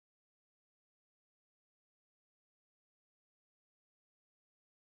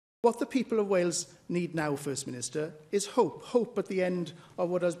What the people of Wales need now, First Minister, is hope. Hope at the end of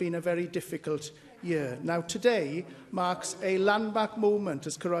what has been a very difficult year. Now, today marks a landmark moment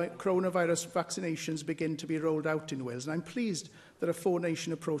as coronavirus vaccinations begin to be rolled out in Wales. And I'm pleased that a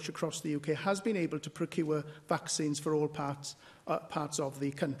four-nation approach across the UK has been able to procure vaccines for all parts of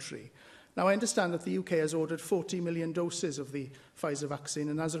the country. Now, I understand that the UK has ordered 40 million doses of the Pfizer vaccine,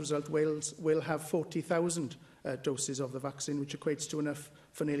 and as a result, Wales will have 40,000 doses of the vaccine, which equates to enough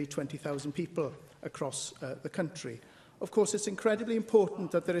for nearly 20,000 people across the country. Of course, it's incredibly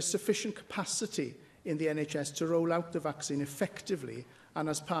important that there is sufficient capacity in the NHS to roll out the vaccine effectively and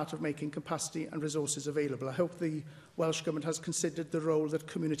as part of making capacity and resources available. I hope the Welsh Government has considered the role that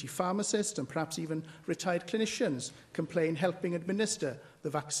community pharmacists and perhaps even retired clinicians can play in helping administer the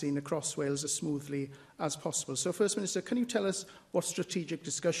vaccine across Wales as smoothly as possible. So, First Minister, can you tell us what strategic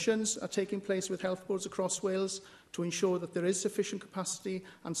discussions are taking place with health boards across Wales to ensure that there is sufficient capacity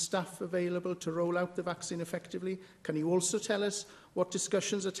and staff available to roll out the vaccine effectively? Can you also tell us what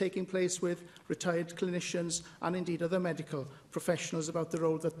discussions are taking place with retired clinicians and indeed other medical professionals about the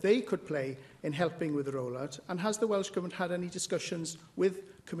role that they could play in helping with the rollout? And has the Welsh Government had any discussions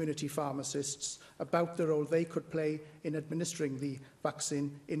with community pharmacists about the role they could play in administering the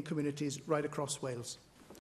vaccine in communities right across Wales?